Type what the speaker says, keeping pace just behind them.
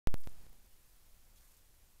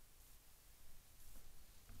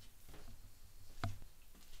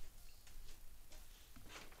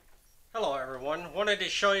everyone. Wanted to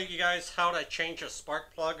show you guys how to change a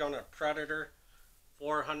spark plug on a Predator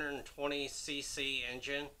 420cc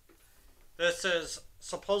engine. This is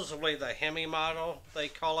supposedly the Hemi model, they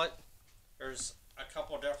call it. There's a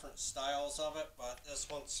couple different styles of it, but this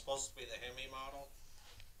one's supposed to be the Hemi model.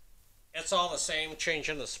 It's all the same,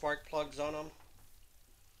 changing the spark plugs on them.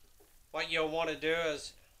 What you'll want to do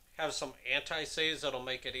is have some anti-seize. It'll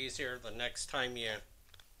make it easier the next time you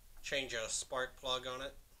change a spark plug on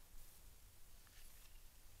it.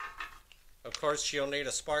 Of course, you'll need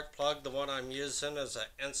a spark plug. The one I'm using is an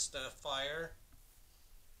INSTA Fire,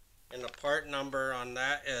 and the part number on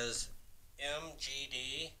that is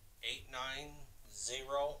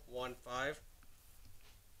MGD89015.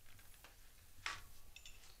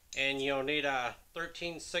 And you'll need a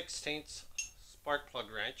 13/16 spark plug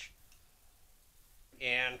wrench.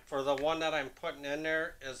 And for the one that I'm putting in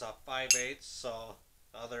there is a 5/8, so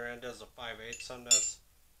the other end is a 5/8 on this.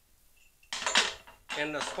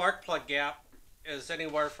 And the spark plug gap is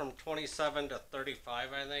anywhere from 27 to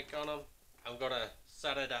 35, I think, on them. I'm going to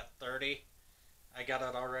set it at 30. I got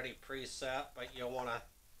it already preset, but you'll want to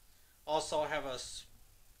also have a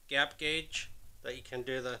gap gauge that you can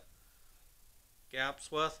do the gaps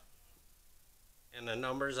with. And the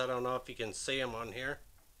numbers, I don't know if you can see them on here,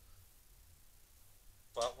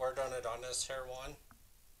 but we're doing it on this here one.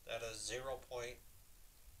 That is 0.030.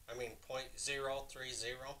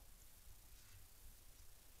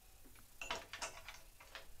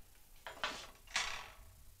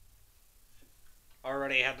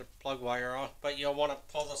 Already had the plug wire off, but you'll want to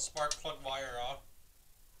pull the spark plug wire off.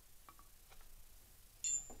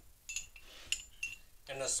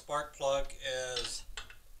 And the spark plug is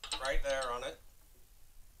right there on it.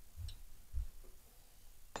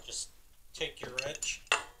 Just take your wrench.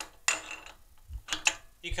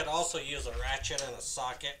 You could also use a ratchet and a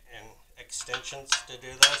socket and extensions to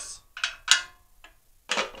do this.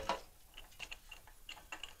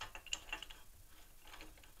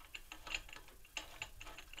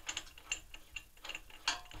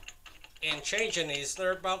 And changing these,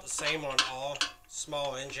 they're about the same on all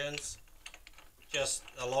small engines. Just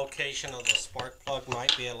the location of the spark plug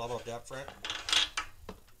might be a little different.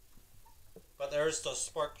 But there's the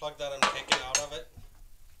spark plug that I'm taking out of it,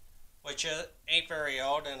 which ain't very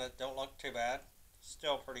old and it don't look too bad.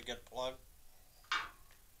 Still a pretty good plug.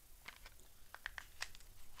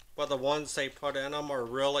 But the ones they put in them are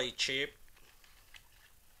really cheap.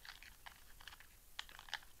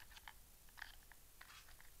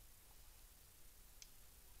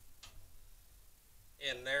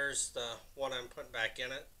 And there's the one I'm putting back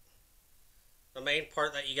in it. The main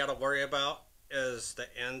part that you got to worry about is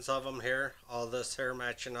the ends of them here. All this here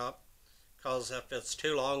matching up. Because if it's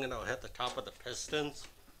too long, it'll hit the top of the pistons.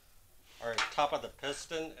 Or top of the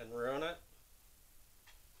piston and ruin it.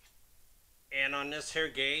 And on this here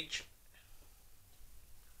gauge,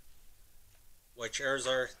 which here's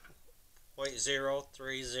our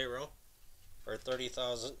 0.030 or 30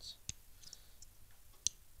 thousandths.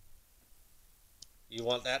 You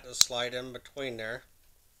want that to slide in between there.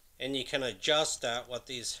 And you can adjust that with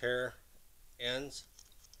these here ends.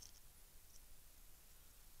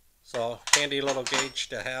 So, handy little gauge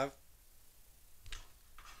to have.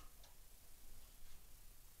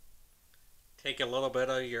 Take a little bit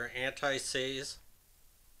of your anti-seize.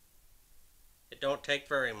 It don't take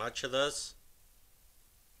very much of this.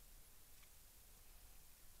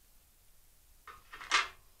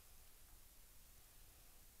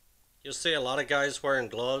 You'll see a lot of guys wearing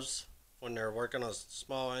gloves when they're working a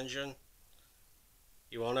small engine.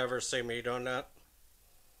 You won't ever see me doing that.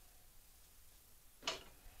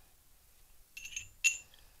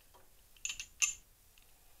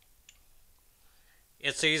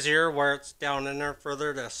 It's easier where it's down in there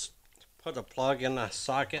further to put the plug in the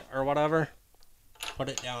socket or whatever. Put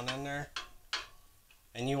it down in there.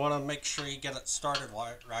 And you want to make sure you get it started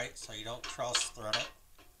right so you don't cross thread it.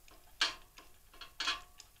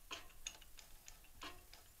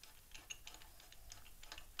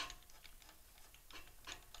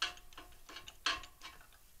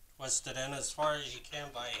 Twist it in as far as you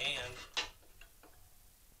can by hand.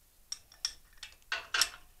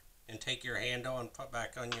 And take your handle and put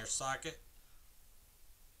back on your socket.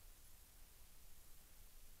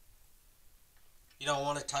 You don't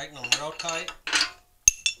want to tighten them real tight,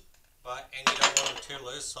 and you don't want them too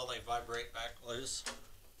loose so they vibrate back loose.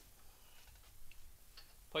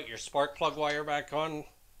 Put your spark plug wire back on.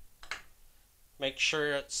 Make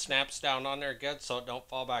sure it snaps down on there good so it don't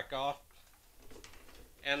fall back off.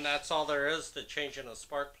 And that's all there is to changing a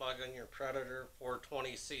spark plug on your Predator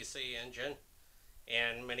 420cc engine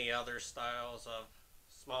and many other styles of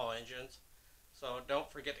small engines. So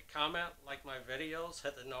don't forget to comment, like my videos,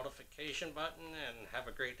 hit the notification button, and have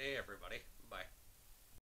a great day, everybody. Bye.